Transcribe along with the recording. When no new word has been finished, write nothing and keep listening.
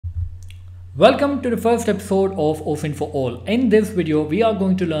Welcome to the first episode of Osint for All. In this video, we are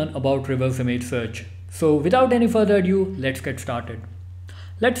going to learn about reverse image search. So without any further ado, let's get started.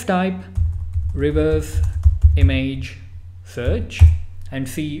 Let's type reverse image search and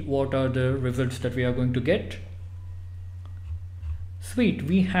see what are the results that we are going to get. Sweet,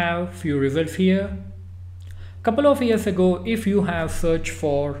 we have few results here. Couple of years ago, if you have searched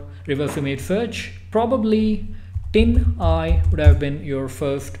for reverse image search, probably TinEye would have been your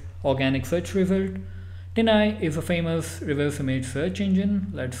first organic search result. TinEye is a famous reverse image search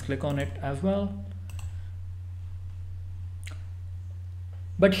engine. Let's click on it as well.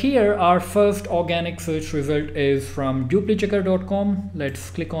 But here our first organic search result is from duplichecker.com. Let's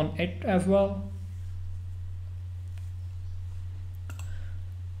click on it as well.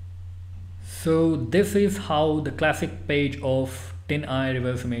 So this is how the classic page of TinEye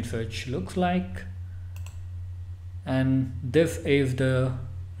reverse image search looks like. And this is the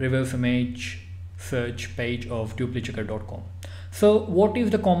reverse image search page of duplichecker.com. So what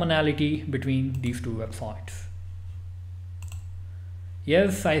is the commonality between these two websites?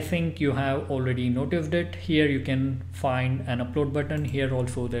 Yes, I think you have already noticed it. Here you can find an upload button. Here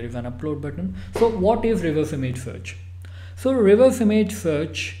also there is an upload button. So what is reverse image search? So reverse image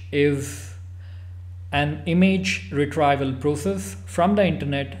search is an image retrieval process from the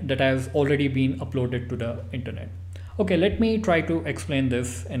internet that has already been uploaded to the internet. Okay, let me try to explain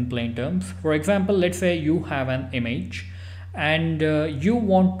this in plain terms. For example, let's say you have an image and you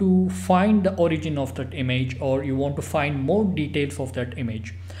want to find the origin of that image, or you want to find more details of that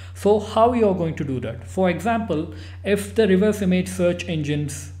image. So how you are going to do that? For example, if the reverse image search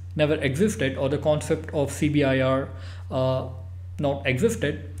engines never existed, or the concept of CBIR not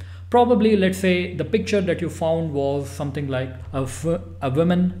existed, probably let's say the picture that you found was something like a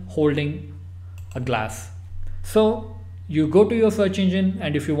woman holding a glass. So you go to your search engine,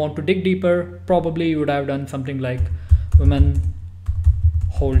 and if you want to dig deeper, probably you would have done something like women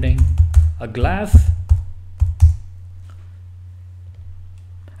holding a glass.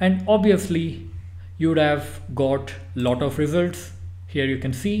 And obviously you would have got a lot of results. Here you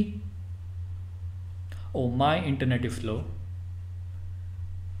can see, oh, my internet is slow,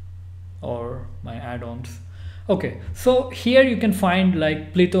 or my add-ons. Okay, so here you can find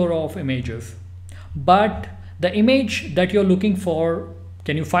like plethora of images, but the image that you're looking for,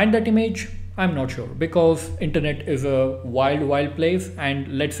 can you find that image? I'm not sure, because internet is a wild place,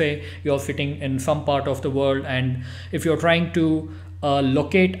 and let's say you're sitting in some part of the world, and if you're trying to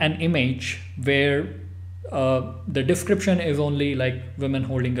locate an image where the description is only like women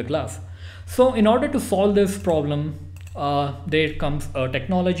holding a glass. So in order to solve this problem, there comes a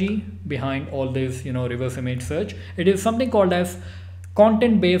technology behind all this, reverse image search. It is something called as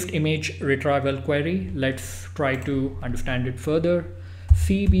content-based image retrieval query. Let's try to understand it further.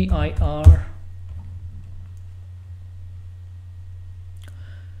 CBIR.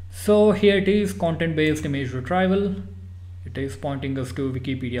 So here it is, content-based image retrieval. It is pointing us to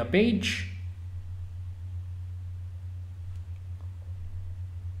Wikipedia page.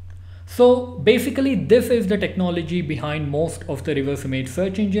 So basically this is the technology behind most of the reverse image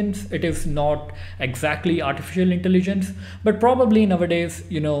search engines. It is not exactly artificial intelligence, but probably nowadays,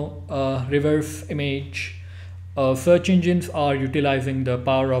 reverse image search engines are utilizing the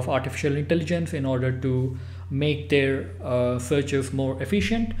power of artificial intelligence in order to make their searches more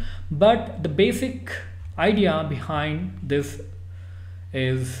efficient. But the basic idea behind this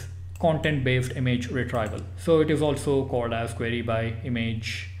is content-based image retrieval. So it is also called as query by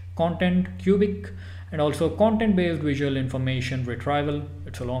image content cubic, and also content-based visual information retrieval,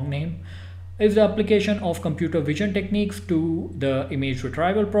 it's a long name, is the application of computer vision techniques to the image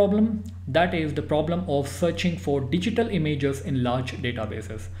retrieval problem. That is the problem of searching for digital images in large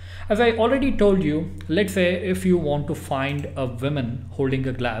databases. As I already told you, let's say if you want to find a woman holding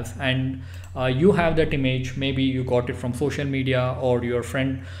a glass, and you have that image, maybe you got it from social media, or your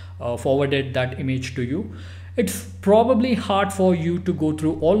friend forwarded that image to you. It's probably hard for you to go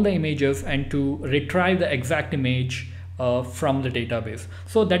through all the images and to retrieve the exact image from the database.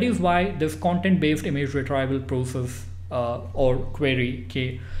 So that is why this content-based image retrieval process or query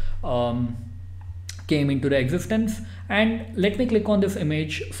came into the existence. And let me click on this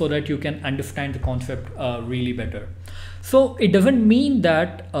image so that you can understand the concept really better. So it doesn't mean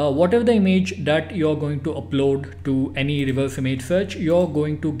that whatever the image that you're going to upload to any reverse image search, you're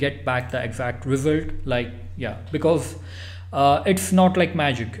going to get back the exact result. Because it's not like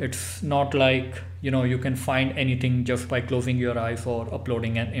magic. It's not like you can find anything just by closing your eyes or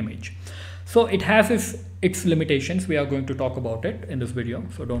uploading an image. So it has its limitations. We are going to talk about it in this video,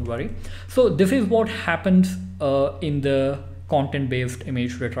 so don't worry. So this is what happens in the content-based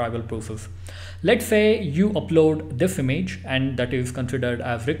image retrieval process. Let's say you upload this image and that is considered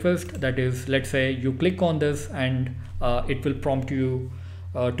as request. That is, let's say you click on this and it will prompt you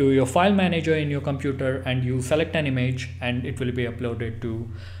to your file manager in your computer, and you select an image and it will be uploaded to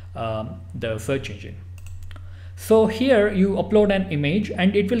the search engine. So here you upload an image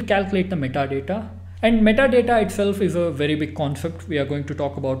and it will calculate the metadata. And metadata itself is a very big concept. We are going to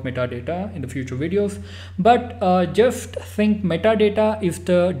talk about metadata in the future videos. But just think metadata is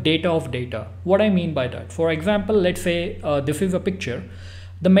the data of data. What I mean by that, for example, let's say this is a picture.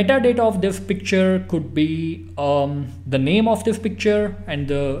 The metadata of this picture could be the name of this picture and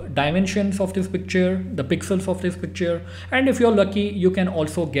the dimensions of this picture, the pixels of this picture. And if you're lucky, you can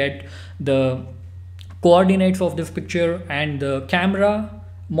also get the coordinates of this picture and the camera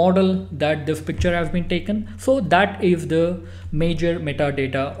model that this picture has been taken. So that is the major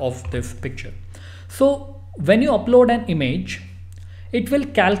metadata of this picture. So when you upload an image, it will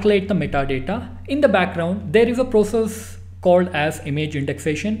calculate the metadata. In the background, there is a process called as image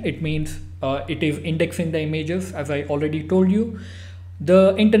indexation. It means it is indexing the images. As I already told you,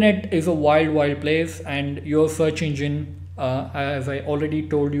 the internet is a wild place, and your search engine, as I already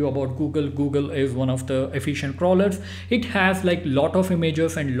told you about Google, Google is one of the efficient crawlers. It has like lot of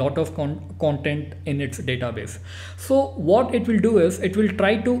images and lot of content in its database. So what it will do is it will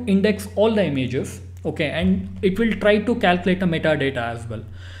try to index all the images, okay, and it will try to calculate the metadata as well.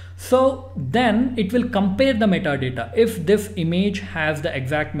 So then it will compare the metadata. If this image has the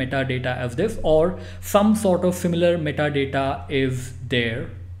exact metadata as this, or some sort of similar metadata is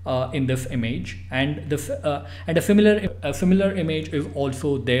there in this image, and this and a similar image is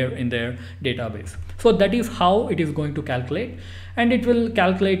also there in their database. So that is how it is going to calculate, and it will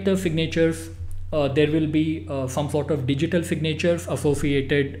calculate the signatures. There will be some sort of digital signatures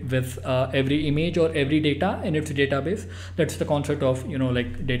associated with every image or every data in its database. That's the concept of, you know,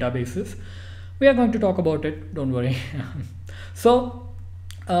 like databases. We are going to talk about it, don't worry. So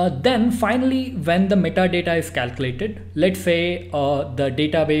then finally, when the metadata is calculated, let's say the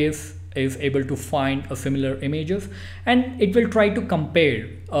database is able to find a similar images, and it will try to compare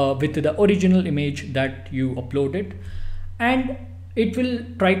with the original image that you uploaded, and it will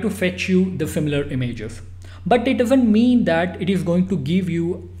try to fetch you the similar images. But it doesn't mean that it is going to give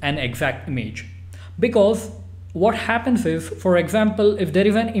you an exact image, because what happens is, for example, if there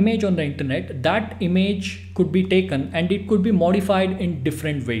is an image on the internet, that image could be taken and it could be modified in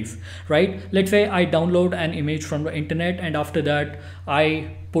different ways, right? Let's say I download an image from the internet, and after that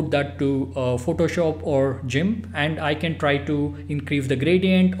I put that to Photoshop or GIMP, and I can try to increase the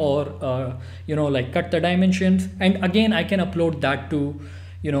gradient or you know, like cut the dimensions, and again I can upload that to,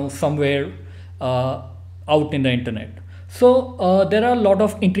 you know, somewhere out in the internet. So there are a lot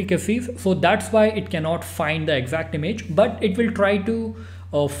of intricacies, so that's why it cannot find the exact image, but it will try to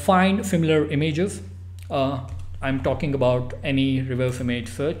find similar images. I'm talking about any reverse image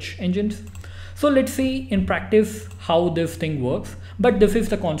search engines. So let's see in practice how this thing works. But this is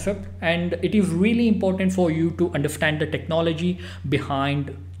the concept, and it is really important for you to understand the technology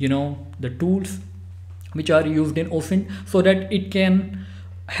behind, you know, the tools which are used in Osint, so that it can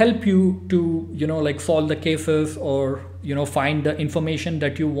help you to, you know, like solve the cases, or, you know, find the information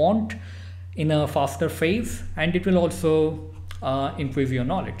that you want in a faster phase, and it will also increase your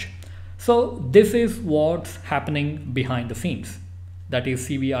knowledge. So this is what's happening behind the scenes. That is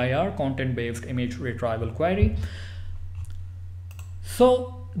CVIR, content-based image retrieval query.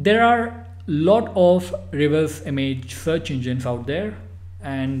 So there are a lot of reverse image search engines out there,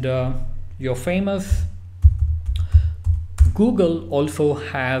 and your famous Google also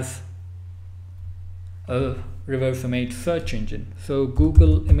has a reverse image search engine. So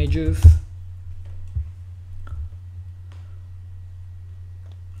Google Images,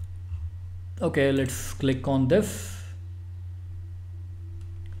 okay, let's click on this.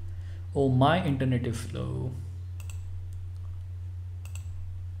 Oh, my internet is slow.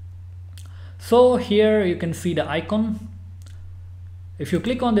 So here you can see the icon. If you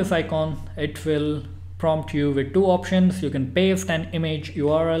click on this icon, it will prompt you with two options. You can paste an image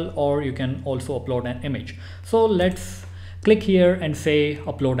URL, or you can also upload an image. So let's click here and say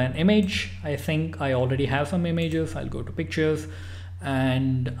upload an image. I think I already have some images. I'll go to pictures,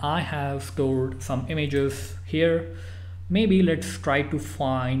 and I have stored some images here. Maybe let's try to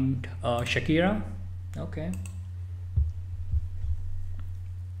find Shakira. Okay.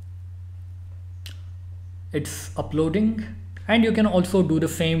 It's uploading, and you can also do the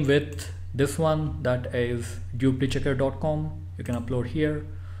same with this one, that is duplichecker.com. You can upload here.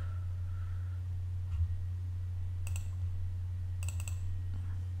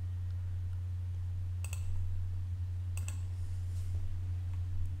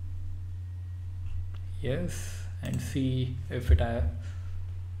 Yes, and see if it has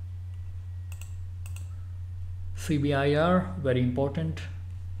CBIR, very important.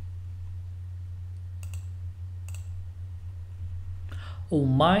 Oh,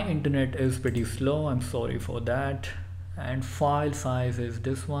 my internet is pretty slow, I'm sorry for that. And file size is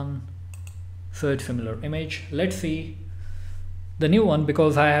this one. Search similar image. Let's see the new one,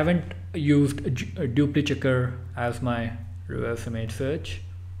 because I haven't used a duplichecker as my reverse image search,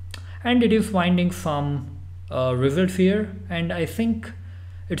 and it is finding some results here, and I think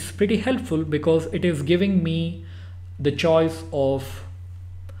it's pretty helpful because it is giving me the choice of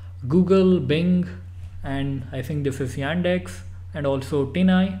Google, Bing, and I think this is Yandex and also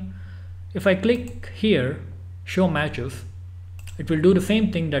TinEye. If I click here, show matches, it will do the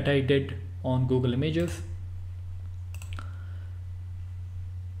same thing that I did on Google Images.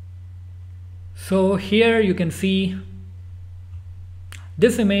 So here you can see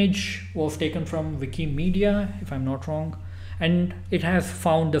this image was taken from Wikimedia, if I'm not wrong, and it has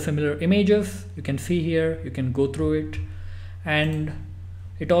found the similar images. You can see here, you can go through it, and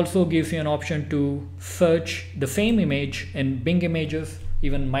it also gives you an option to search the same image in Bing Images.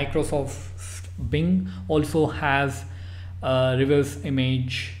 Even Microsoft Bing also has reverse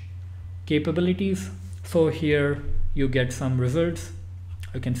image capabilities. So here you get some results.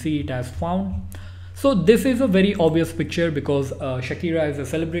 You can see it has found. So this is a very obvious picture because Shakira is a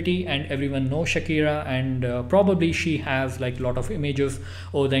celebrity and everyone knows Shakira, and probably she has like a lot of images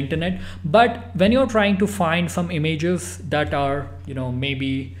over the internet. But when you're trying to find some images that are, you know,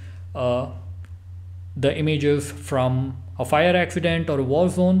 maybe the images from a fire accident or a war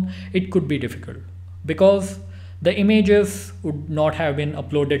zone, it could be difficult because the images would not have been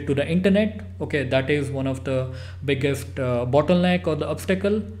uploaded to the internet. Okay, that is one of the biggest bottleneck or the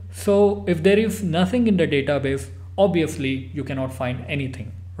obstacle. So if there is nothing in the database, obviously you cannot find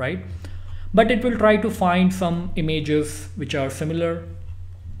anything, right? But it will try to find some images which are similar.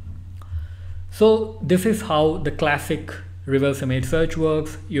 So this is how the classic reverse image search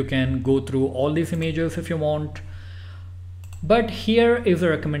works. You can go through all these images if you want. But here is a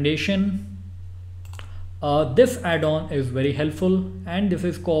recommendation. This add-on is very helpful, and this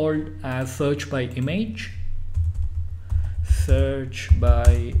is called as search by image. Search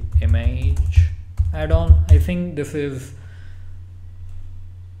by image add-on. I think this is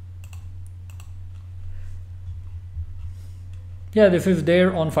this is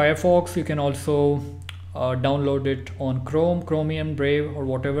there on Firefox. You can also download it on Chrome, Chromium, Brave, or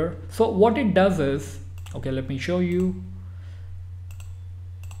whatever. So what it does is, okay, let me show you.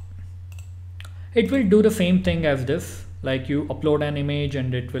 It will do the same thing as this, like you upload an image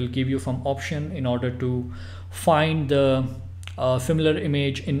and it will give you some option in order to find the similar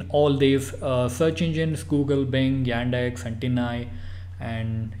image in all these search engines, Google, Bing, Yandex, and TinEye,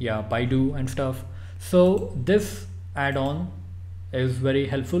 and yeah, Baidu and stuff. So this add-on is very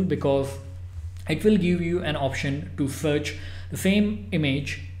helpful because it will give you an option to search the same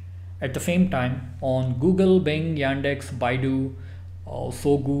image at the same time on Google, Bing, Yandex, Baidu,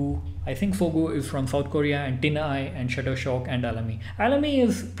 Sogu. I think Sogu is from South Korea, and TinEye and Shutterstock and Alamy. Alamy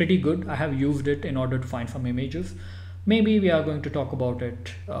is pretty good. I have used it in order to find some images. Maybe we are going to talk about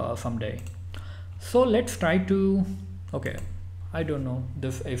it someday. So let's try to, okay, I don't know,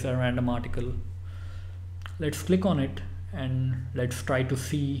 this is a random article. Let's click on it and let's try to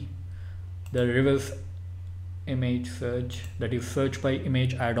see the reverse image search, that is search by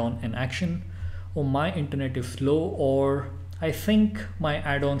image add-on in action. Oh, my internet is slow, or I think my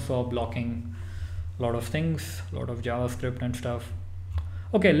add-ons are blocking a lot of things, a lot of JavaScript and stuff.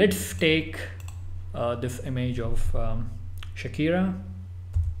 Okay, let's take this image of Shakira.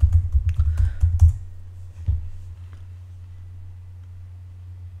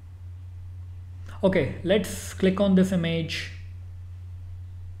 Okay, let's click on this image.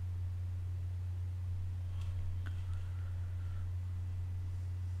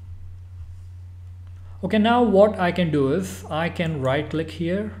 Okay, now what I can do is I can right click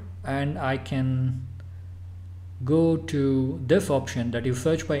here and I can go to this option, that is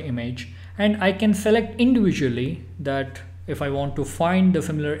search by image, and I can select individually that if I want to find the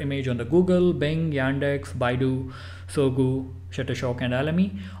similar image on the Google, Bing, Yandex, Baidu, Sogu, Shutterstock, and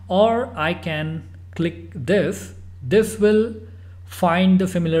Alamy, or I can click this. This will find the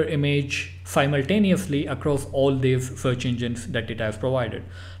similar image simultaneously across all these search engines that it has provided.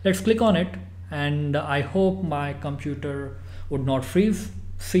 Let's click on it, and I hope my computer would not freeze.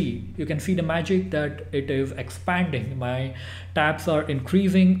 See, you can see the magic that it is expanding. My tabs are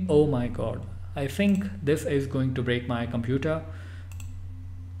increasing. Oh my god, I think this is going to break my computer.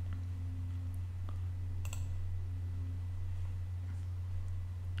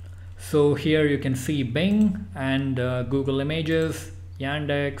 So here you can see Bing and Google Images,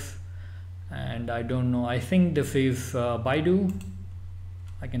 Yandex, and I don't know, I think this is Baidu.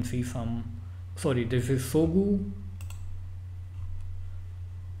 I can see some, sorry, this is Sogu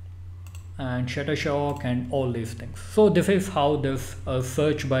and Shutterstock and all these things. So this is how this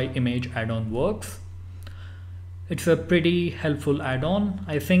search by image add-on works. It's a pretty helpful add-on.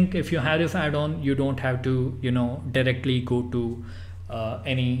 I think if you have this add-on, you don't have to, directly go to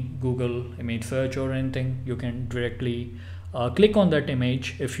any Google image search or anything. You can directly click on that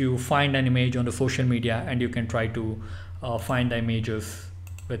image if you find an image on the social media, and you can try to find the images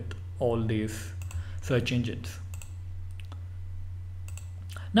with all these search engines.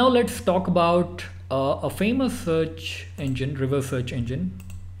 Now let's talk about a famous search engine, reverse search engine,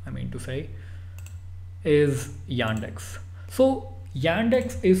 I mean to say, is Yandex. So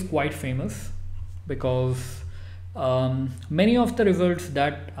Yandex is quite famous because many of the results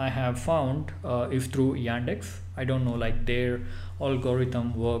that I have found is through Yandex. I don't know, like their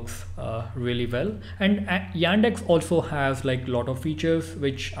algorithm works really well, and Yandex also has like a lot of features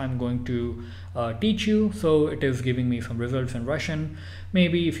which I'm going to teach you. So it is giving me some results in Russian.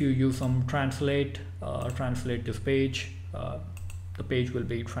 Maybe if you use some translate this page, the page will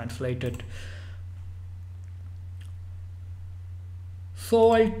be translated.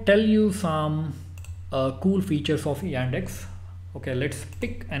 So I'll tell you some cool features of Yandex. Okay, let's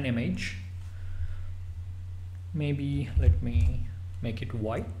pick an image. Maybe let me make it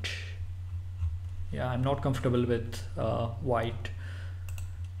white. Yeah, I'm not comfortable with white.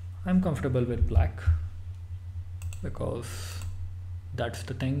 I'm comfortable with black because that's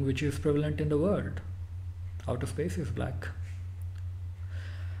the thing which is prevalent in the world. Outer space is black.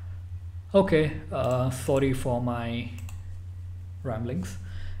 Okay, sorry for my ramblings.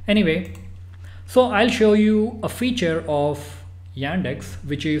 Anyway, so I'll show you a feature of Yandex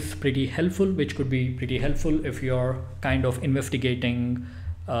which is pretty helpful, which could be pretty helpful if you're kind of investigating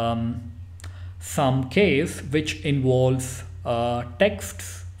some case which involves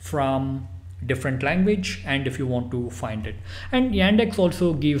texts from different language, and if you want to find it. And Yandex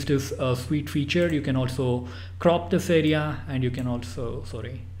also gives this sweet feature. You can also crop this area, and you can also,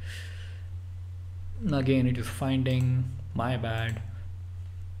 sorry, again it is finding, my bad.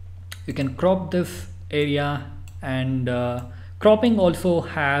 You can crop this area, and cropping also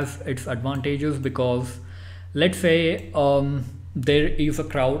has its advantages because let's say there is a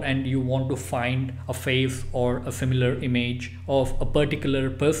crowd and you want to find a face or a similar image of a particular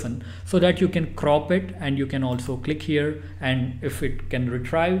person, so that you can crop it, and you can also click here, and if it can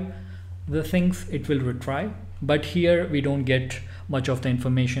retrieve the things, it will retrieve. But here we don't get much of the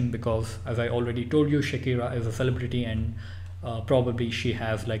information because, as I already told you, Shakira is a celebrity, and probably she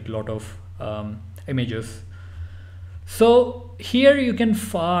has like a lot of images. So here you can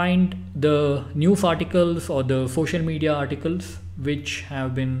find the news articles or the social media articles which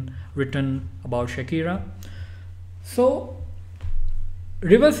have been written about Shakira. So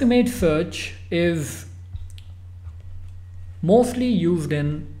reverse image search is mostly used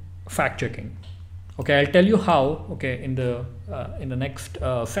in fact checking. Okay, I'll tell you how, okay, in the next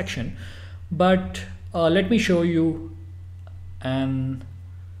section, but let me show you an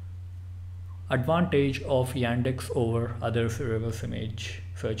advantage of Yandex over other reverse image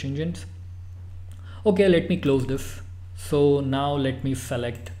search engines. Okay, let me close this. So now let me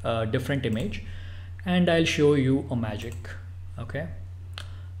select a different image, and I'll show you a magic. Okay,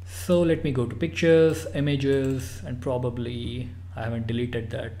 so let me go to pictures, images, and probably I haven't deleted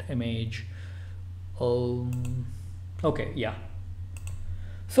that image. Okay, yeah.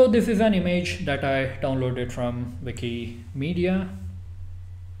 So this is an image that I downloaded from Wikimedia.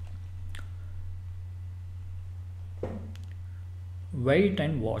 Wait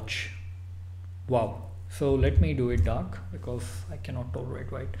and watch. Wow. So let me do it dark because I cannot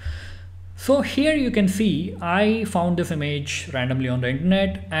tolerate white. So here you can see I found this image randomly on the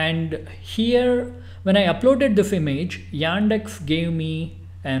internet, and here when I uploaded this image, Yandex gave me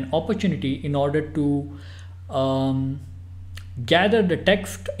an opportunity in order to gather the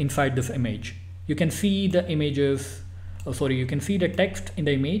text inside this image. You can see the images, you can see the text in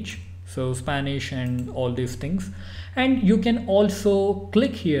the image, so Spanish and all these things, and you can also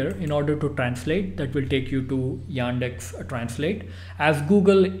click here in order to translate. That will take you to Yandex Translate. As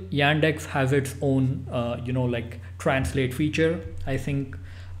Google, Yandex has its own like translate feature. I think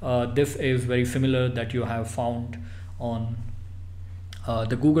this is very similar that you have found on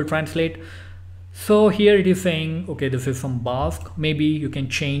the Google Translate. So here it is saying, okay, this is some Basque. Maybe you can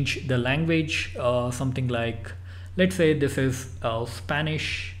change the language, something like, let's say this is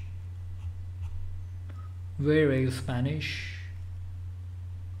Spanish. Where is Spanish?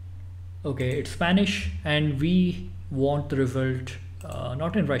 Okay, it's Spanish, and we want the result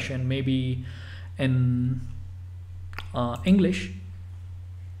not in Russian, maybe in English.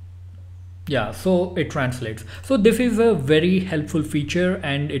 Yeah, so it translates. So this is a very helpful feature,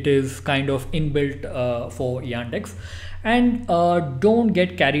 and it is kind of inbuilt for Yandex. And don't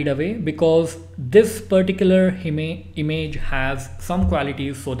get carried away, because this particular image has some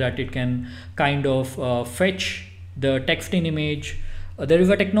qualities so that it can kind of fetch the text in image. There is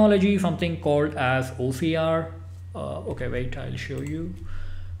a technology, something called as OCR. Okay, wait, I'll show you.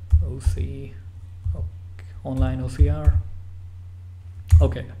 Okay, online OCR.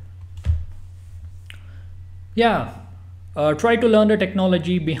 Okay. Yeah, try to learn the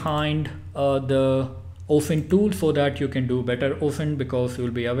technology behind the Osint tool so that you can do better Osint, because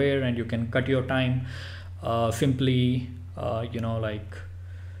you'll be aware and you can cut your time simply, like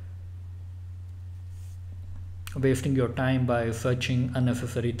wasting your time by searching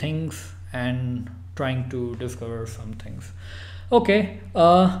unnecessary things and trying to discover some things. Okay,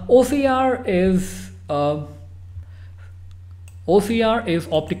 OCR is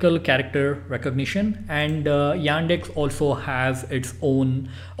optical character recognition, and Yandex also has its own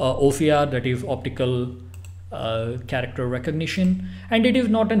OCR, that is optical character recognition, and it is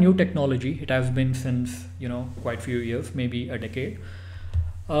not a new technology. It has been since quite few years, maybe a decade.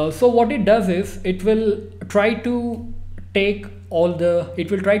 So what it does is it will try to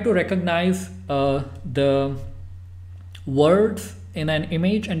recognize the words in an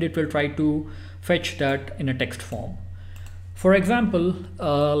image, and it will try to fetch that in a text form. For example,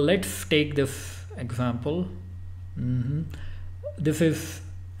 let's take this example. This is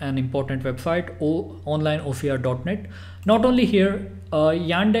an important website, onlineocr.net. Not only here,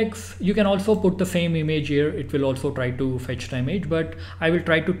 Yandex, you can also put the same image here. It will also try to fetch the image, but I will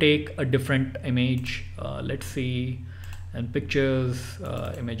try to take a different image. Let's see, and pictures,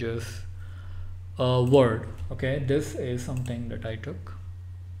 images, word. Okay, this is something that I took.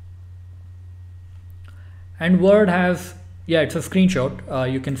 And word has, yeah, it's a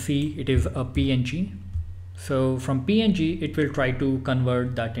screenshot. You can see it is a PNG. So from PNG, it will try to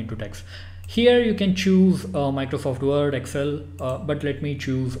convert that into text. Here you can choose Microsoft Word, Excel, but let me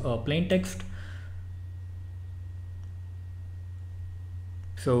choose plain text.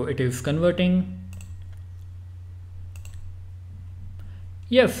 So it is converting.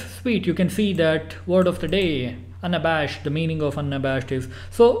 Yes, sweet. You can see that word of the day, unabashed. The meaning of unabashed is,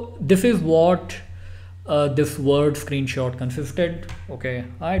 so this is what this word screenshot consisted. Okay,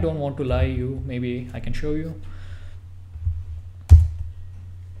 I don't want to lie you, maybe I can show you.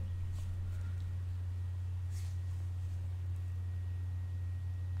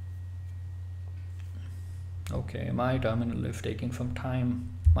 Okay, my terminal is taking some time,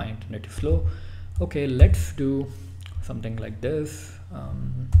 my internet is slow. Okay, let's do something like this.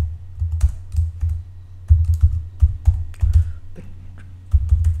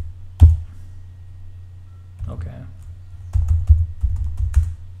 Okay.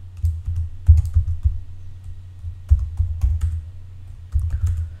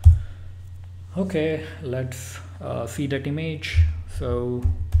 Okay, let's see that image. So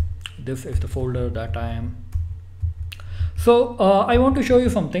this is the folder that I am. So I want to show you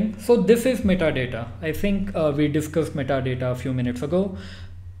something. So this is metadata. I think we discussed metadata a few minutes ago.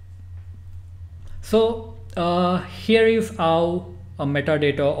 So here is how a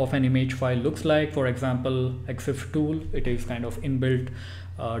metadata of an image file looks like. For example, EXIF tool, it is kind of inbuilt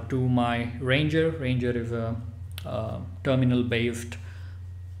to my Ranger. Ranger is a terminal based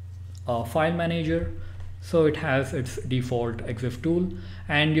file manager. So it has its default EXIF tool,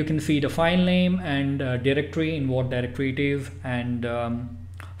 and you can see the file name and directory, in what directory it is, and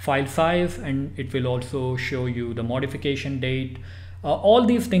file size, and it will also show you the modification date. All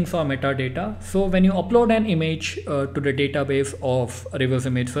these things are metadata. So when you upload an image to the database of reverse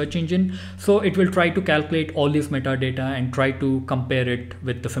image search engine, so it will try to calculate all these metadata and try to compare it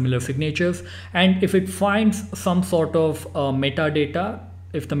with the similar signatures. And if it finds some sort of metadata,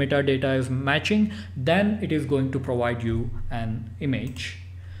 if the metadata is matching, then it is going to provide you an image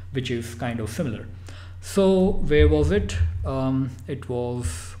which is kind of similar. So where was it? It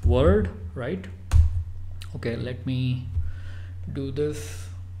was Word, right? Okay, let me do this.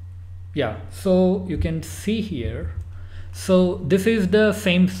 Yeah, so you can see here. So this is the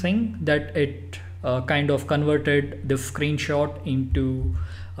same thing that it kind of converted the screenshot into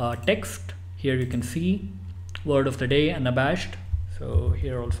text. Here you can see word of the day, unabashed. So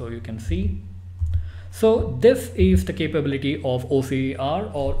here also you can see. So this is the capability of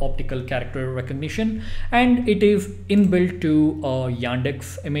OCR, or optical character recognition, and it is inbuilt to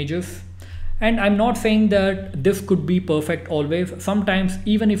Yandex images. And I'm not saying that this could be perfect always. Sometimes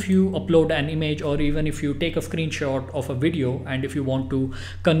even if you upload an image, or even if you take a screenshot of a video, and if you want to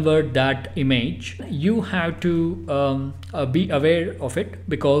convert that image, you have to be aware of it,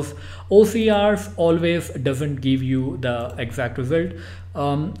 because OCRs always doesn't give you the exact result.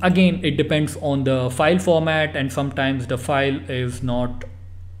 Again, it depends on the file format, and sometimes the file is not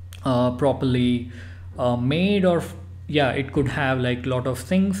properly made, or yeah, it could have like lot of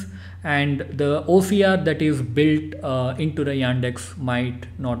things, and the OCR that is built into the Yandex might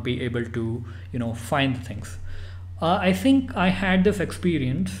not be able to, you know, find things. I think I had this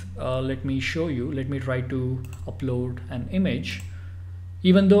experience. Let me show you. Let me try to upload an image.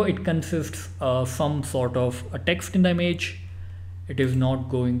 Even though it consists some sort of a text in the image, it is not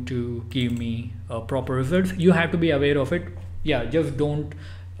going to give me proper results. You have to be aware of it. Yeah, just don't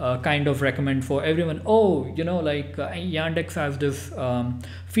kind of recommend for everyone, oh, you know, like Yandex has this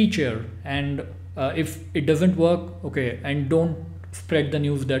feature, and if it doesn't work, okay, and don't spread the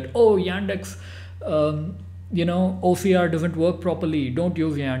news that, oh, Yandex, you know, OCR doesn't work properly, don't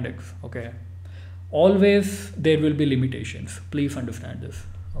use Yandex. Okay, always there will be limitations, please understand this.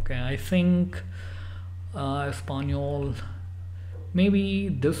 Okay, I think Espanol, maybe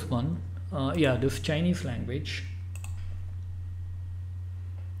this one, yeah, this Chinese language.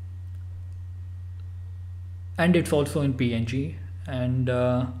 And it's also in PNG, and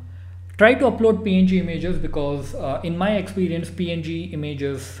try to upload PNG images, because in my experience PNG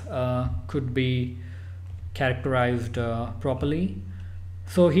images could be characterized properly.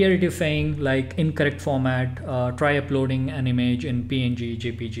 So here it is saying like incorrect format, try uploading an image in PNG,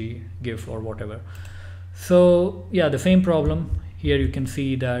 JPG, GIF or whatever. So yeah, the same problem here. You can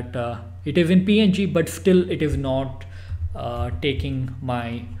see that it is in PNG, but still it is not taking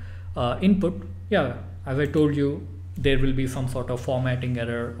my input. Yeah, as I told you, there will be some sort of formatting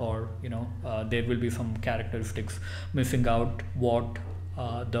error, or you know, there will be some characteristics missing out what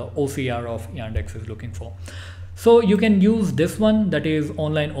the OCR of Yandex is looking for. So you can use this one, that is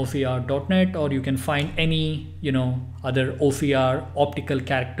onlineocr.net, or you can find any, you know, other OCR, optical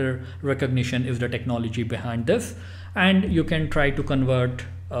character recognition is the technology behind this, and you can try to convert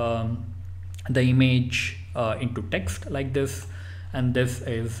the image into text like this, and this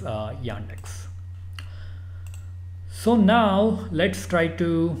is Yandex. So now let's try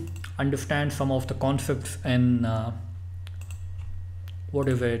to understand some of the concepts in what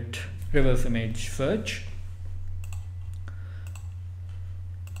is it, reverse image search.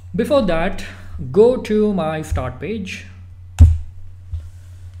 Before that, go to my start page.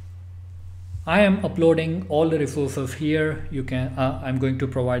 I am uploading all the resources here. You can I'm going to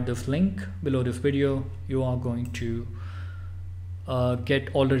provide this link below this video. You are going to get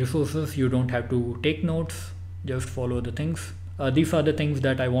all the resources. You don't have to take notes, just follow the things. These are the things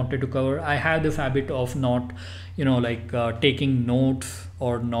that I wanted to cover. I have this habit of not, you know, like taking notes,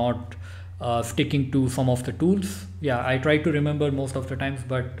 or not sticking to some of the tools. Yeah, I try to remember most of the times,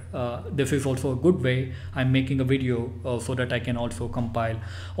 but this is also a good way. I'm making a video so that I can also compile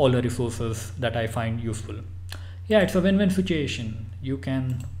all the resources that I find useful. Yeah, it's a win-win situation. You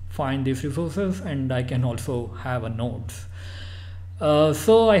can find these resources, and I can also have a notes.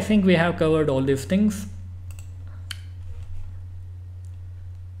 So I think we have covered all these things.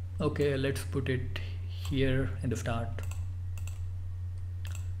 Okay, let's put it here in the start.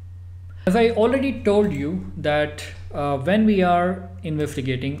 As I already told you that when we are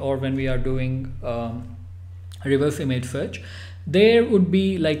investigating, or when we are doing reverse image search, there would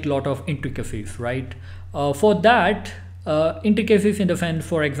be like lot of intricacies, right? For that, intricacies in the sense,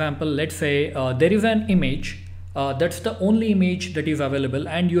 for example, let's say there is an image, that's the only image that is available,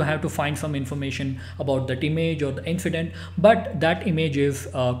 and you have to find some information about that image or the incident, but that image is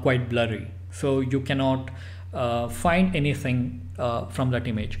quite blurry, so you cannot find anything from that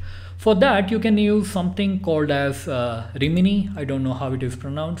image. For that, you can use something called as Rimini. I don't know how it is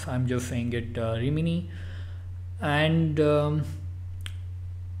pronounced, I'm just saying it Rimini. And you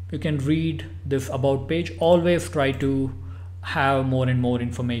can read this about page. Always try to have more and more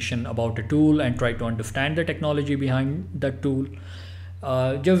information about a tool, and try to understand the technology behind that tool.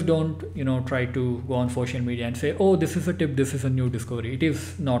 Just don't, you know, try to go on social media and say, oh, this is a tip, this is a new discovery. It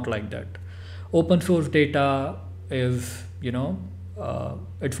is not like that. Open source data is, you know,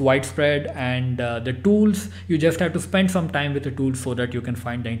 it's widespread, and the tools, you just have to spend some time with the tools so that you can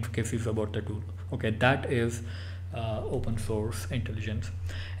find the intricacies about the tool. Okay, that is open source intelligence.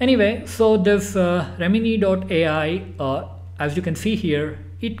 Anyway, so this Remini.ai, as you can see here,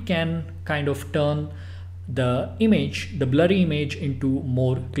 it can kind of turn the image, the blurry image, into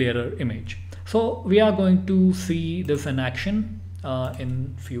more clearer image. So we are going to see this in action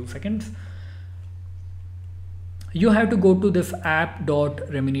in few seconds. you have to go to this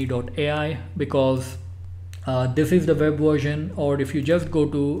app.remini.ai because this is the web version, or if you just go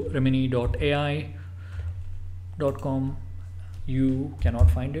to remini.ai.com, you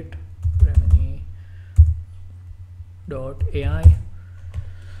cannot find it. Remini.ai.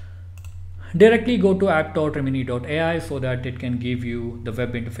 Directly go to app.remini.ai so that it can give you the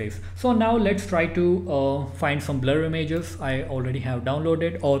web interface. So now let's try to find some blur images I already have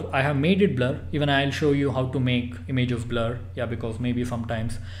downloaded, or I have made it blur. Even I'll show you how to make images blur, yeah, because maybe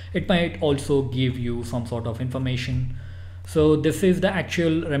sometimes it might also give you some sort of information. So this is the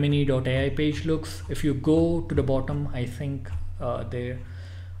actual remini.ai page looks. If you go to the bottom, I think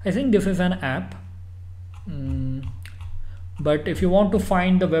this is an app. But if you want to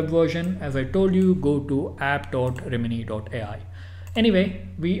find the web version, as I told you, go to app.remini.ai. Anyway,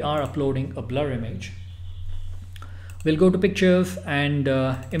 we are uploading a blur image. We'll go to pictures and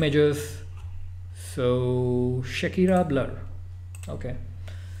images. So Shakira blur. Okay,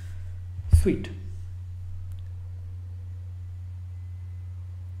 sweet.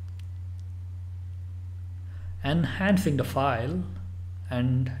 Enhancing the file,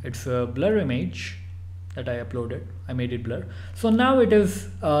 and it's a blur image that I uploaded. I made it blur. So now it is,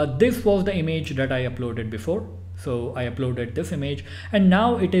 this was the image that I uploaded before. So I uploaded this image and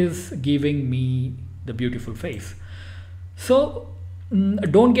now it is giving me the beautiful face. So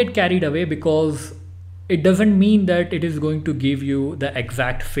don't get carried away, because it doesn't mean that it is going to give you the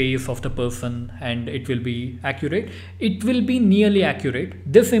exact face of the person and it will be accurate. It will be nearly accurate.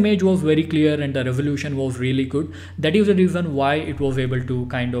 This image was very clear and the resolution was really good. That is the reason why it was able to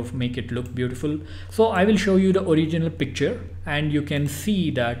kind of make it look beautiful. So I will show you the original picture and you can see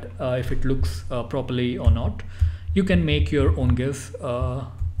that if it looks properly or not. You can make your own guess.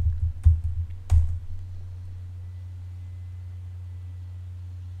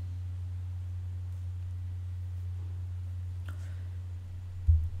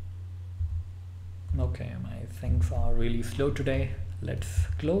 Okay, my things are really slow today. Let's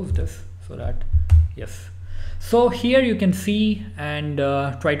close this so that, yes. So here you can see and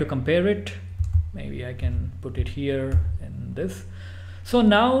try to compare it. Maybe I can put it here in this. So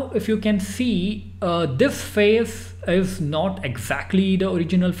now if you can see, this face is not exactly the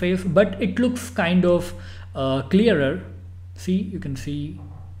original face, but it looks kind of clearer. See, you can see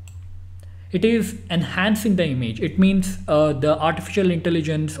it is enhancing the image. It means the artificial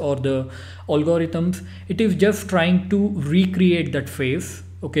intelligence or the algorithms, it is just trying to recreate that face,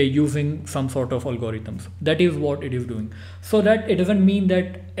 okay, using some sort of algorithms. That is what it is doing. So that it doesn't mean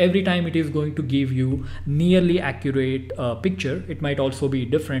that every time it is going to give you nearly accurate picture. It might also be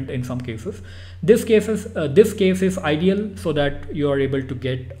different in some cases. This case is ideal so that you are able to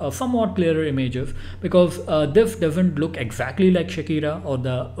get somewhat clearer images, because this doesn't look exactly like Shakira or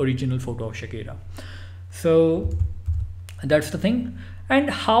the original photo of Shakira. So that's the thing. And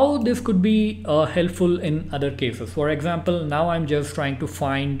how this could be helpful in other cases. For example, now I'm just trying to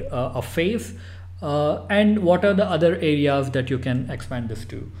find a face and what are the other areas that you can expand this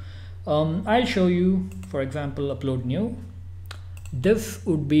to. I'll show you, for example, upload new. This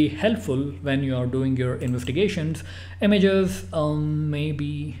would be helpful when you are doing your investigations. Images,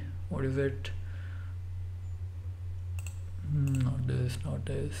 maybe, what is it? Not this, not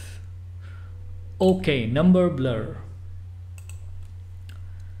this. Okay, number blur.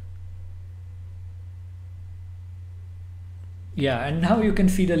 Yeah, and now you can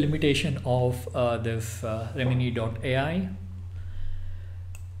see the limitation of this remini.ai.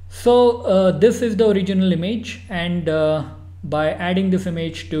 So this is the original image, and by adding this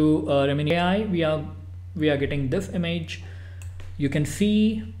image to Remini AI, we are getting this image. You can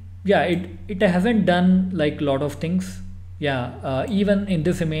see, yeah, it hasn't done like a lot of things. Yeah, even in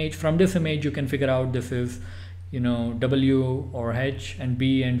this image, from this image you can figure out this is, you know, W or H and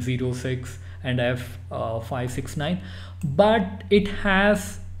B and 06 and F 569, but it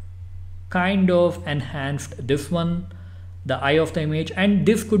has kind of enhanced this one, the eye of the image, and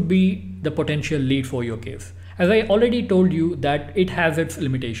this could be the potential lead for your case. As I already told you that it has its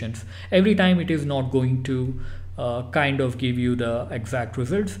limitations. Every time it is not going to kind of give you the exact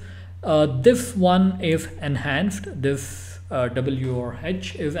results. This one is enhanced, this W or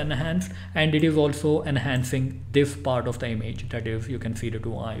H is enhanced, and it is also enhancing this part of the image, that is, you can see the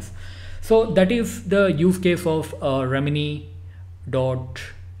two eyes. So that is the use case of remini.ai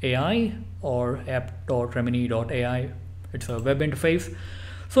or app.remini.ai. It's a web interface.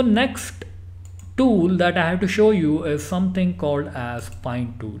 So next tool that I have to show you is something called as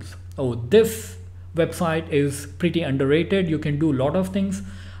Pine Tools. Oh, this website is pretty underrated. You can do a lot of things.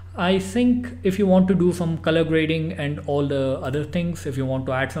 I think if you want to do some color grading and all the other things, if you want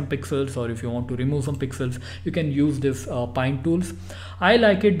to add some pixels or if you want to remove some pixels, you can use this Pine tools. I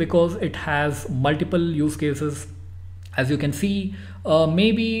like it because it has multiple use cases. As you can see,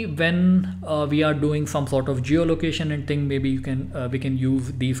 maybe when we are doing some sort of geolocation and thing, maybe we can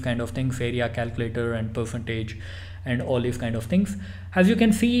use these kind of things, area calculator and percentage and all these kind of things. As you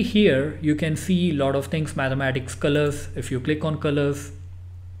can see here, you can see a lot of things, mathematics, colors. If you click on colors,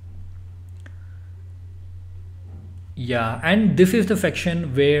 yeah, and this is the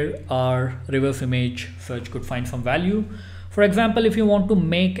section where our reverse image search could find some value. For example, if you want to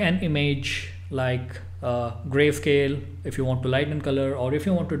make an image like grayscale, if you want to lighten color or if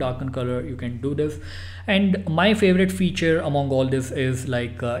you want to darken color, you can do this. And my favorite feature among all this is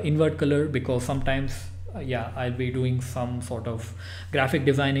like invert color, because sometimes yeah, I'll be doing some sort of graphic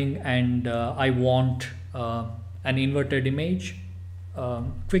designing and I want an inverted image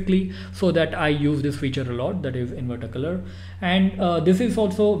quickly, so that I use this feature a lot, that is invert color. And this is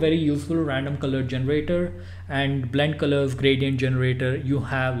also very useful, random color generator and blend colors, gradient generator. You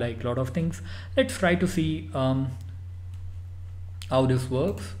have like a lot of things. Let's try to see how this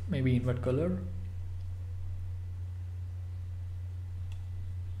works. Maybe invert color.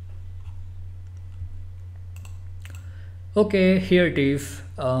 Okay, here it is.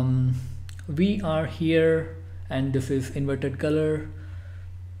 We are here and this is inverted color.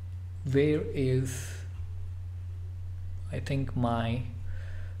 Where is, I think my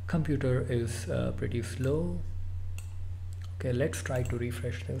computer is pretty slow. Okay, let's try to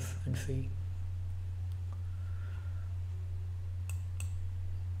refresh this and see.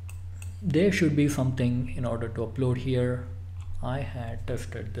 There should be something in order to upload here. I had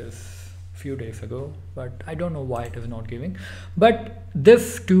tested this few days ago, but I don't know why it is not giving. But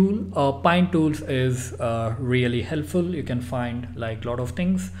this tool, Pine tools, is really helpful. You can find like a lot of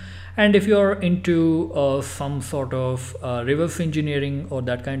things. And if you're into some sort of reverse engineering or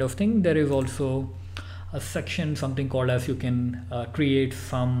that kind of thing, there is also a section, something called as you can create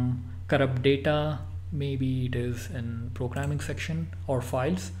some corrupt data. Maybe it is in programming section or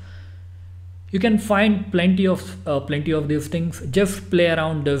files. You can find plenty of these things. Just play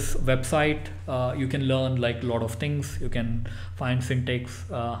around this website. You can learn like a lot of things. You can find syntax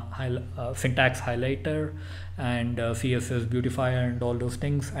highlighter and CSS beautifier and all those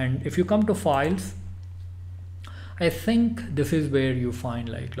things. And if you come to files, I think this is where you find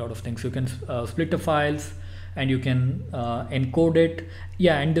like a lot of things. You can split the files and you can encode it.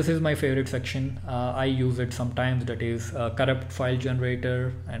 Yeah, and this is my favorite section. I use it sometimes, that is corrupt file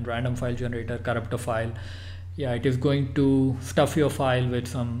generator and random file generator, corrupt a file. Yeah, it is going to stuff your file with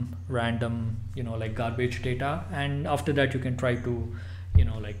some random, like garbage data, and after that you can try to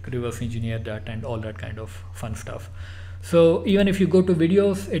like reverse engineer that and all that kind of fun stuff. So even if you go to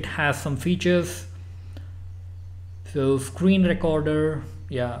videos, it has some features. So screen recorder,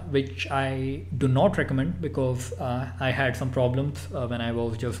 yeah, which I do not recommend because I had some problems when I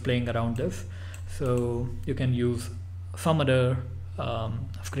was just playing around this. So you can use some other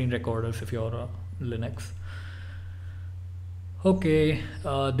screen recorders if you're Linux. Okay,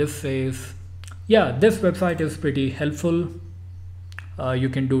 this says, yeah, this website is pretty helpful. You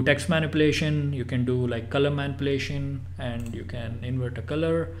can do text manipulation, you can do like color manipulation, and you can invert a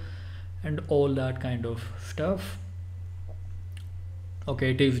color and all that kind of stuff.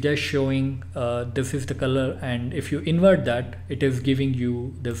 Okay, it is just showing this is the color, and if you invert that, it is giving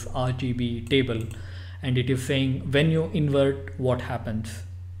you this RGB table, and it is saying when you invert what happens,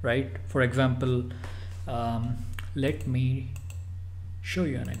 right? For example, let me show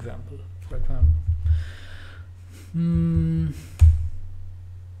you an example. For example,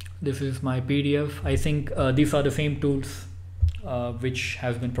 this is my PDF. I think these are the same tools which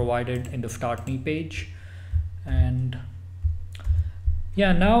has been provided in the Start Me page. And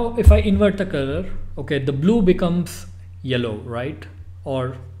yeah, now if I invert the color, okay, the blue becomes yellow, right?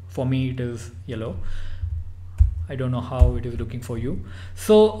 Or for me it is yellow. I don't know how it is looking for you.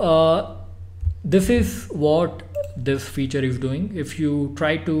 So this is what this feature is doing. If you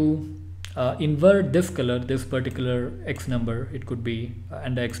try to invert this color, this particular X number, it could be,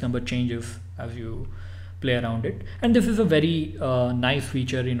 and the X number changes as you play around it. And this is a very nice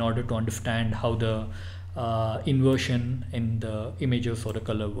feature in order to understand how the inversion in the images or the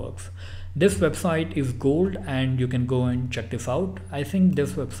color works. This website is gold and you can go and check this out. I think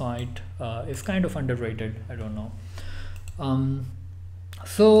this website is kind of underrated. I don't know.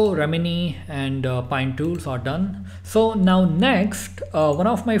 So Remini and Pine tools are done. So now next, one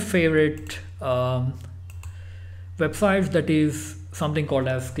of my favorite websites, that is something called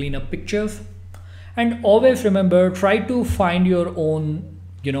as Cleanup Pictures. And always remember, try to find your own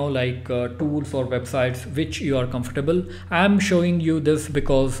tools or websites which you are comfortable. I'm showing you this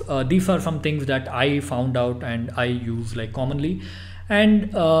because these are some things that I found out and I use like commonly,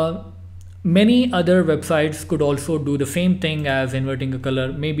 and many other websites could also do the same thing as inverting a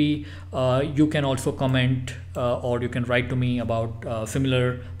color. Maybe you can also comment or you can write to me about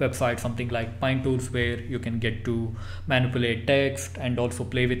similar websites, something like Pine Tools, where you can get to manipulate text and also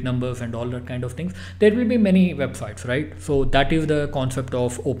play with numbers and all that kind of things. There will be many websites, right? So that is the concept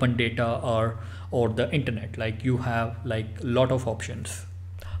of open data or the internet. Like you have like a lot of options,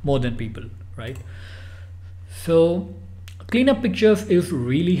 more than people, right? So cleanup pictures is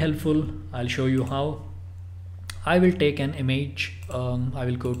really helpful. I'll show you how. I will take an image. I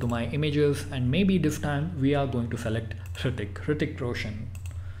will go to my images, and maybe this time we are going to select Hrithik Roshan.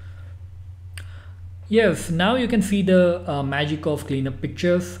 Yes, now you can see the magic of cleanup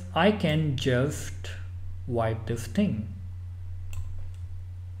pictures. I can just wipe this thing.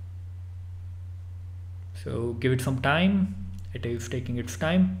 So give it some time. It is taking its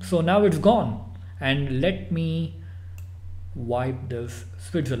time. So now it's gone. And let me wipe this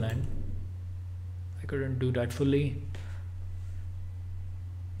Switzerland. I couldn't do that fully.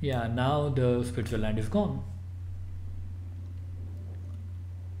 Yeah, now the Switzerland is gone.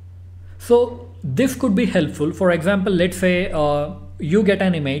 So this could be helpful. For example, let's say you get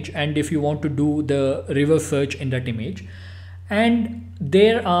an image, and if you want to do the reverse search in that image, and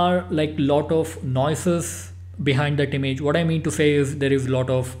there are like lot of noises behind that image. What I mean to say is there is a lot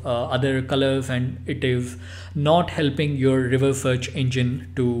of other colors, and it is not helping your reverse search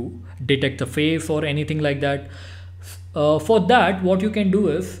engine to detect the face or anything like that. For that, what you can do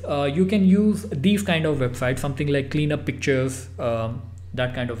is you can use these kind of websites, something like cleanup pictures,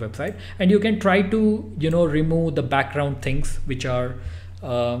 that kind of website, and you can try to remove the background things which are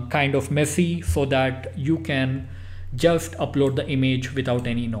kind of messy, so that you can just upload the image without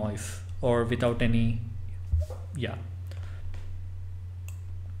any noise or without any, yeah,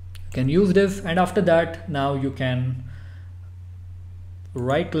 you can use this. And after that, now you can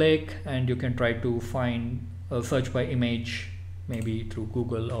right click and you can try to find a search by image, maybe through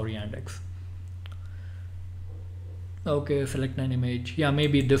Google or Yandex. Okay, select an image. Yeah,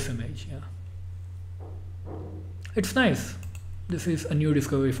 maybe this image. Yeah, it's nice. This is a new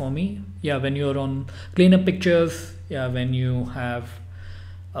discovery for me. Yeah, when you're on cleanup pictures, yeah, when you have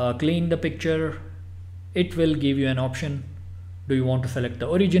cleaned the picture, it will give you an option. Do you want to select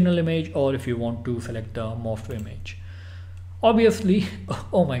the original image, or if you want to select the morph image? Obviously,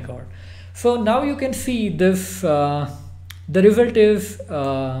 oh my god. So now you can see this, the result is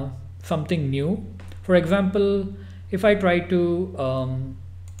something new. For example, if I try to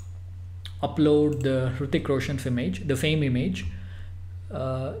upload the Hrithik Roshan's image, the same image,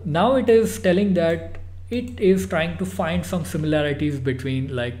 now it is telling that it is trying to find some similarities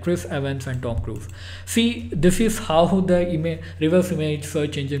between like Chris Evans and Tom Cruise. See, this is how the reverse image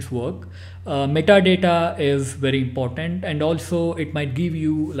search engines work. Metadata is very important, and also it might give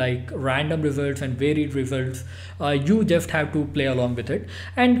you like random results and varied results. You just have to play along with it,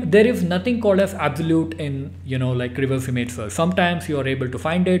 and there is nothing called as absolute in like reverse image search. Sometimes you are able to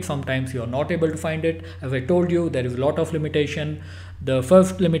find it, sometimes you are not able to find it. As I told you, there is a lot of limitation. The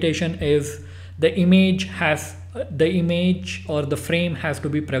first limitation is the image or the frame has to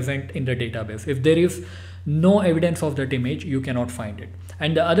be present in the database. If there is no evidence of that image, you cannot find it.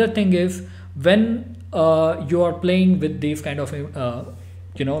 And the other thing is, when you are playing with these kind of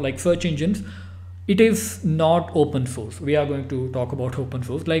like search engines, it is not open source. We are going to talk about open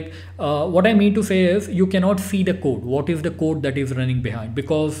source. Like what I mean to say is, you cannot see the code. What is the code that is running behind?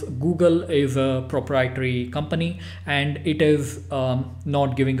 Because Google is a proprietary company, and it is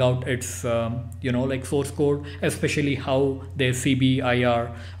not giving out its like source code, especially how their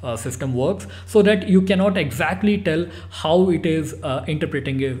CBIR system works, so that you cannot exactly tell how it is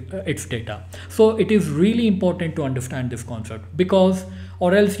interpreting its data. So it is really important to understand this concept, because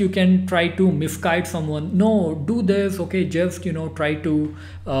or else you can try to misguide someone. No, do this, okay, just try to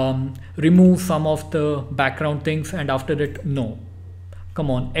remove some of the background things, and after that, no, come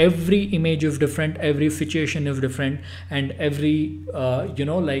on, every image is different, every situation is different, and every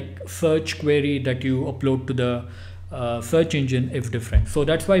like search query that you upload to the search engine is different. So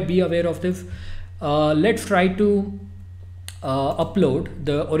that's why be aware of this. Let's try to upload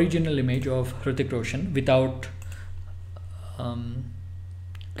the original image of Hrithik Roshan without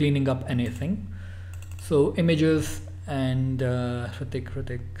cleaning up anything. So images and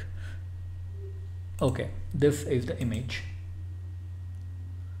Hrithik. Okay, this is the image.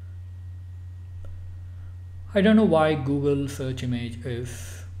 I don't know why Google search image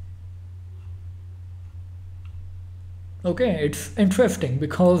is Okay, it's interesting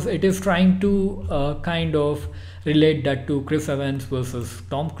because it is trying to kind of relate that to Chris Evans versus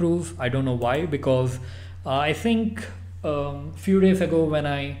Tom Cruise. I don't know why, because I think few days ago when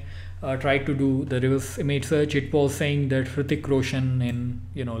I tried to do the reverse image search, it was saying that Hrithik Roshan in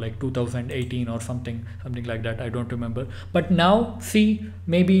like 2018 or something like that. I don't remember. But now see,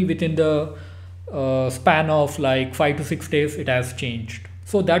 maybe within the span of like 5 to 6 days, it has changed.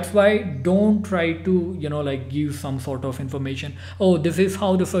 So that's why don't try to like give some sort of information. Oh, this is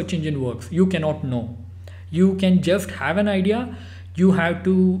how the search engine works. You cannot know. You can just have an idea. You have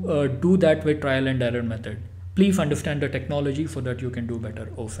to do that with trial and error method. Please understand the technology so that you can do better,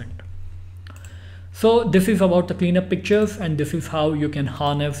 Osint. So this is about the cleanup pictures, and this is how you can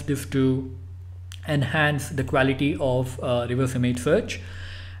harness this to enhance the quality of reverse image search.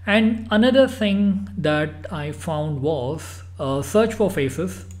 And another thing that I found was search for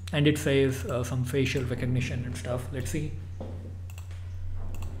faces, and it says some facial recognition and stuff. Let's see.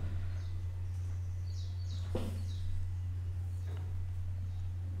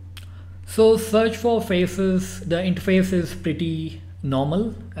 So search for faces, the interface is pretty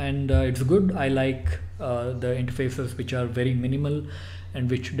normal, and it's good. I like the interfaces which are very minimal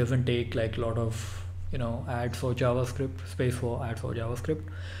and which doesn't take like a lot of ads or JavaScript, space for ads or JavaScript.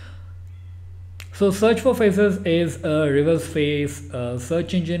 So search for faces is a reverse face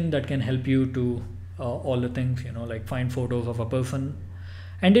search engine that can help you to all the things, like find photos of a person.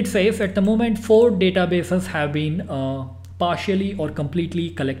 And it says at the moment 4 databases have been partially or completely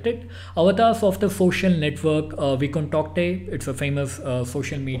collected. Avatars of the social network Vkontakte, it's a famous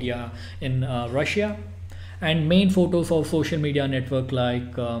social media in Russia, and main photos of social media network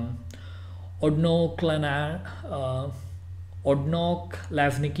like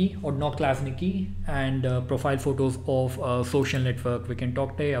Odnoklazniki and profile photos of social network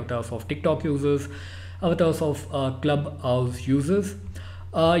Vkontakte, avatars of TikTok users, avatars of Clubhouse users.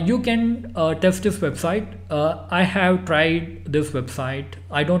 You can test this website. I have tried this website.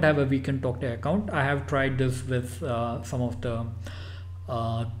 I don't have a Vkontakte account. I have tried this with some of the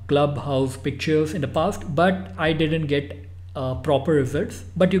Clubhouse pictures in the past, but I didn't get proper results.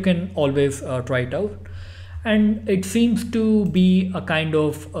 But you can always try it out. And it seems to be a kind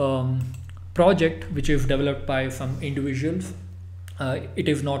of project which is developed by some individuals. It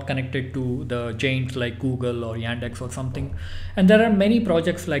is not connected to the giants like Google or Yandex or something. And there are many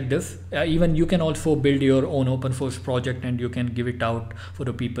projects like this. Even you can also build your own open source project, and you can give it out for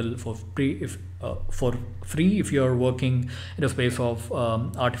the people for free if you're working in the space of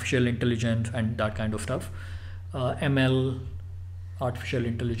artificial intelligence and that kind of stuff. ML, artificial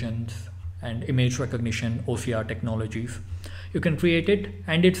intelligence, and image recognition, OCR technologies. You can create it,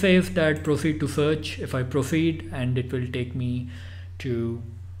 and it says that proceed to search. If I proceed, and it will take me to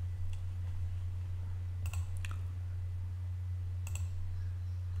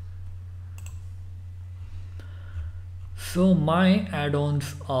so my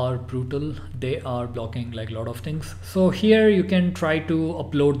add-ons are brutal. They are blocking like a lot of things. So here you can try to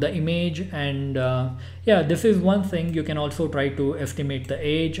upload the image, and yeah, this is one thing. You can also try to estimate the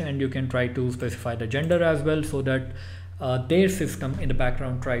age, and you can try to specify the gender as well, so that their system in the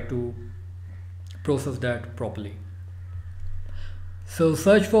background try to process that properly. So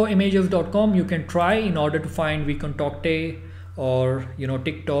search for images.com you can try in order to find Vkontakte or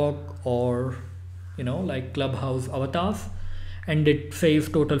TikTok or like Clubhouse avatars, and it says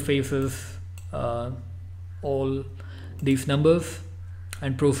total faces, all these numbers,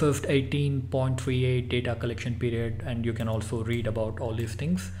 and processed 18.38 data collection period, and you can also read about all these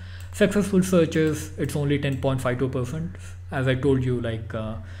things. Successful searches, it's only 10.52%. As I told you, like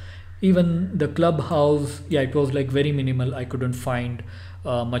even the Clubhouse, yeah, it was like very minimal. I couldn't find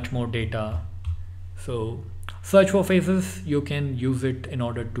much more data. So search for faces, you can use it in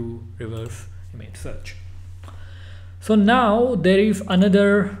order to reverse image search. So now there is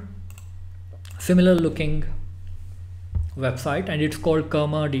another similar looking website, and it's called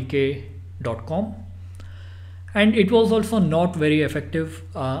karmadk.com, and it was also not very effective.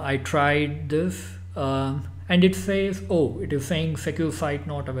 I tried this and it says, oh, it is saying secure site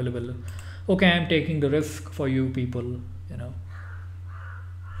not available. Okay, I'm taking the risk for you people,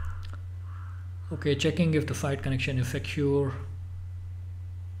 Okay, checking if the site connection is secure.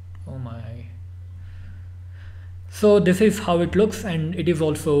 Oh my. So this is how it looks, and it is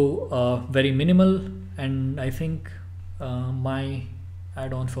also very minimal, and I think my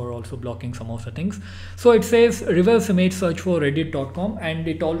add-ons are also blocking some of the things. So it says reverse image search for reddit.com, and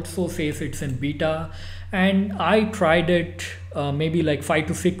it also says it's in beta, and I tried it maybe like 5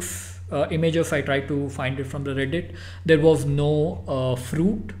 to 6 images. I tried to find it from the Reddit. There was no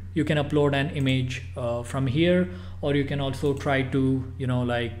fruit. you can upload an image from here, or you can also try to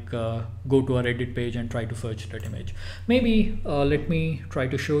go to a Reddit page and try to search that image. Maybe let me try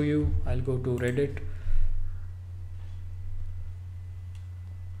to show you. I'll go to Reddit.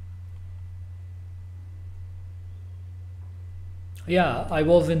 Yeah, I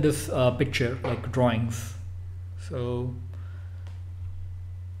was in this picture, like drawings. So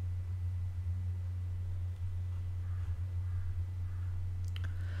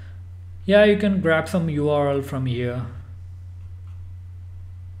yeah, you can grab some URL from here.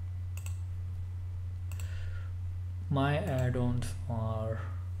 My add-ons are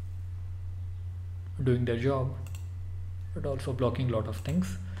doing their job, but also blocking a lot of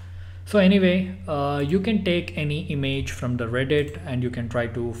things. So anyway, you can take any image from the Reddit and you can try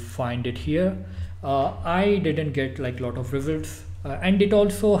to find it here. I didn't get like a lot of results, and it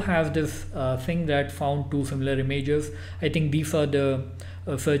also has this thing that found two similar images. I think these are the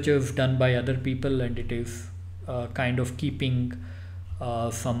searches done by other people, and it is kind of keeping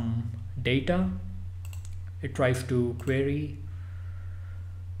some data. It tries to query.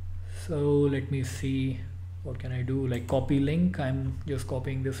 So let me see, what can I do? Like copy link. I'm just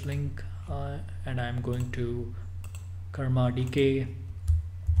copying this link and I'm going to Karma DK,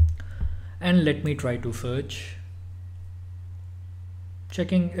 and let me try to search,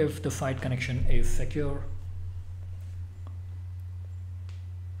 checking if the site connection is secure.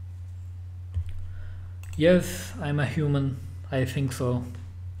 Yes, I'm a human. I think so.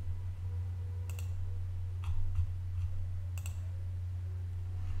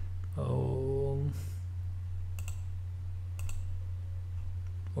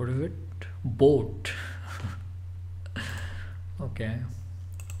 What is it? Boat. Okay.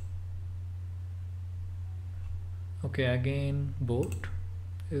 Okay, again, boat.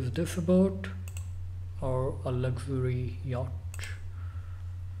 Is this a boat or a luxury yacht?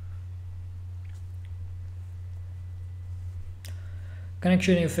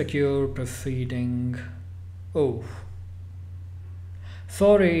 Connection is secure, proceeding. Oh,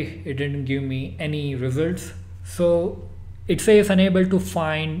 sorry, it didn't give me any results. So it says unable to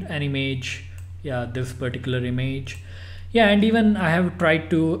find an image. Yeah, this particular image. Yeah, and even I have tried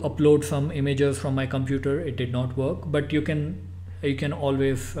to upload some images from my computer. It did not work, but you can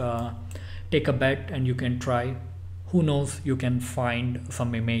always take a bet and you can try. Who knows, you can find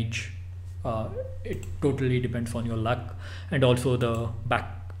some image. It totally depends on your luck, and also the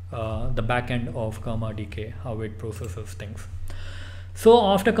back end of Karma DK, how it processes things. So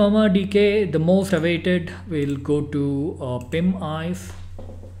after Karma DK, the most awaited will go to PIM eyes.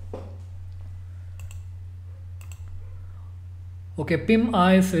 Okay, PIM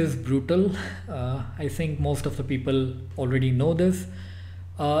eyes is brutal. I think most of the people already know this.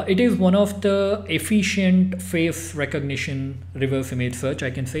 It is one of the efficient face recognition reverse image search,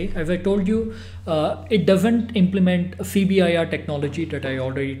 I can say. As I told you, it doesn't implement CBIR technology that I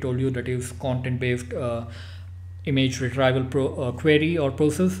already told you, that is content-based image retrieval query or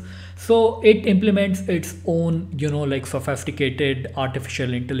process. So it implements its own, like sophisticated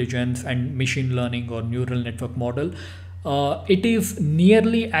artificial intelligence and machine learning or neural network model. It is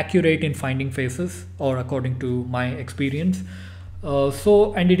nearly accurate in finding faces, or according to my experience.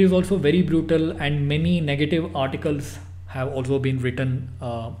 And it is also very brutal, and many negative articles have also been written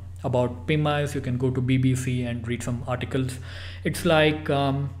about PIM eyes. You can go to BBC and read some articles. It's like,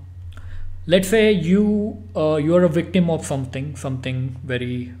 let's say you are a victim of something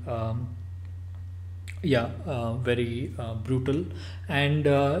very very brutal, and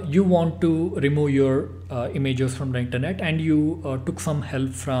you want to remove your images from the internet, and you took some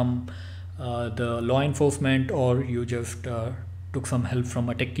help from the law enforcement, or you just took some help from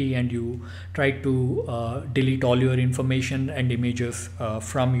a techie, and you tried to delete all your information and images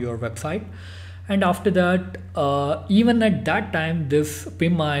from your website. And after that, even at that time, this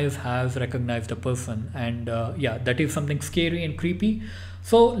PIM eyes has recognized the person, and yeah, that is something scary and creepy.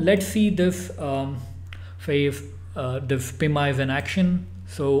 So let's see this face, this PIM eyes in action.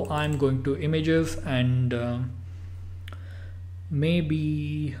 So I'm going to images, and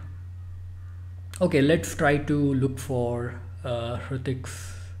maybe, okay, let's try to look for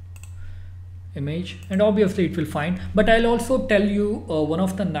Hritik's image, and obviously it will find. But I'll also tell you one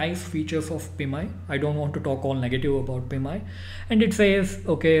of the nice features of PIM-eye. I don't want to talk all negative about PIM-eye. And it says,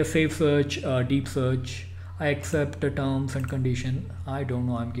 okay, safe search, deep search, I accept the terms and condition. I don't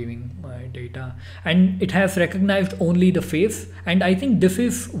know, I'm giving my data, and it has recognized only the face. And I think this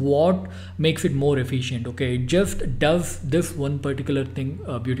is what makes it more efficient. Okay, it just does this one particular thing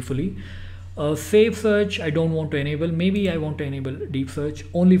beautifully. Safe search, I don't want to enable. Maybe I want to enable deep search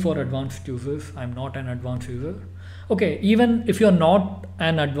only for advanced users. I'm not an advanced user. Okay, even if you're not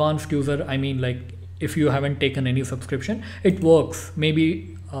an advanced user, I mean, like if you haven't taken any subscription, it works.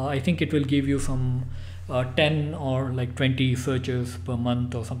 Maybe I think it will give you some 10 or like 20 searches per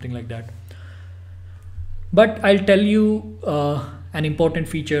month or something like that. But I'll tell you an important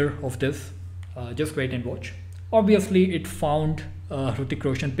feature of this. Just wait and watch. Obviously, it found Hrithik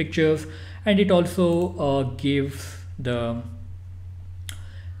Roshan pictures, and it also gives the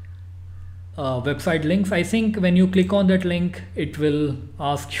website links. I think when you click on that link, it will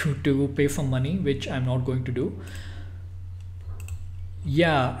ask you to pay some money, which I'm not going to do.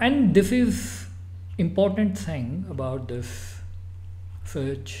 Yeah, and this is important thing about this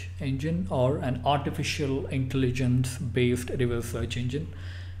search engine, or an artificial intelligence based reverse search engine.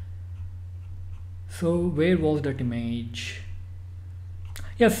 So where was that image?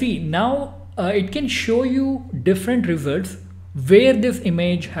 Yeah, see, now it can show you different results where this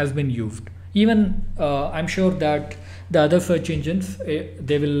image has been used. Even I'm sure that the other search engines,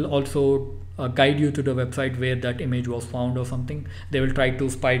 they will also guide you to the website where that image was found or something. They will try to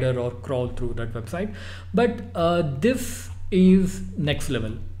spider or crawl through that website. But this is next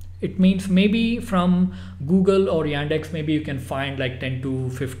level. It means maybe from Google or Yandex, maybe you can find like 10 to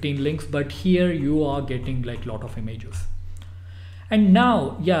 15 links, but here you are getting like lot of images. And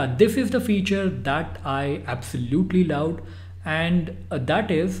now, yeah, this is the feature that I absolutely loved, and that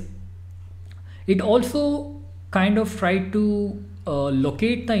is, it also kind of tried to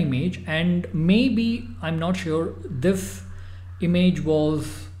locate the image, and maybe, I'm not sure, this image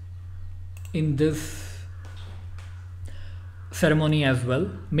was in this ceremony as well.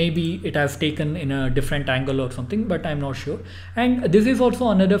 Maybe it has taken in a different angle or something, but I'm not sure. And this is also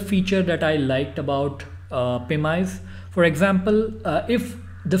another feature that I liked about PimEyes. For example, if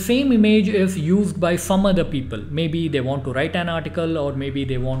the same image is used by some other people, maybe they want to write an article, or maybe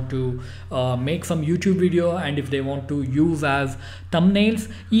they want to make some YouTube video, and if they want to use as thumbnails,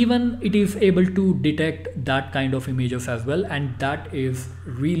 even it is able to detect that kind of images as well, and that is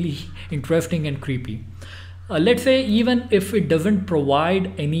really interesting and creepy. Let's say even if it doesn't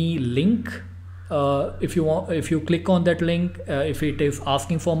provide any link, if you click on that link, if it is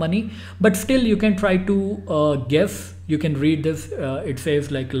asking for money, but still you can try to guess. You can read this. It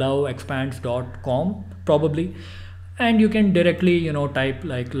says like loveexpands.com probably, and you can directly type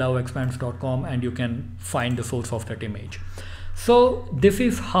like loveexpands.com, and you can find the source of that image. So this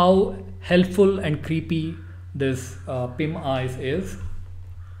is how helpful and creepy this PimEyes is.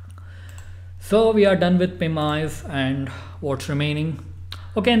 So we are done with PimEyes, and what's remaining?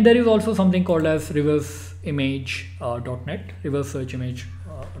 Okay, and there is also something called as reverseimage.net,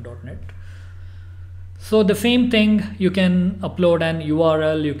 reversesearchimage.net. So the same thing, you can upload an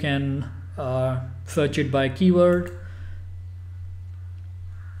URL, you can search it by keyword,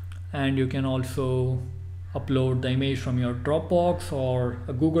 and you can also upload the image from your Dropbox or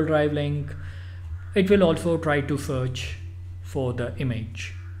a Google Drive link. It will also try to search for the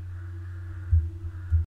image.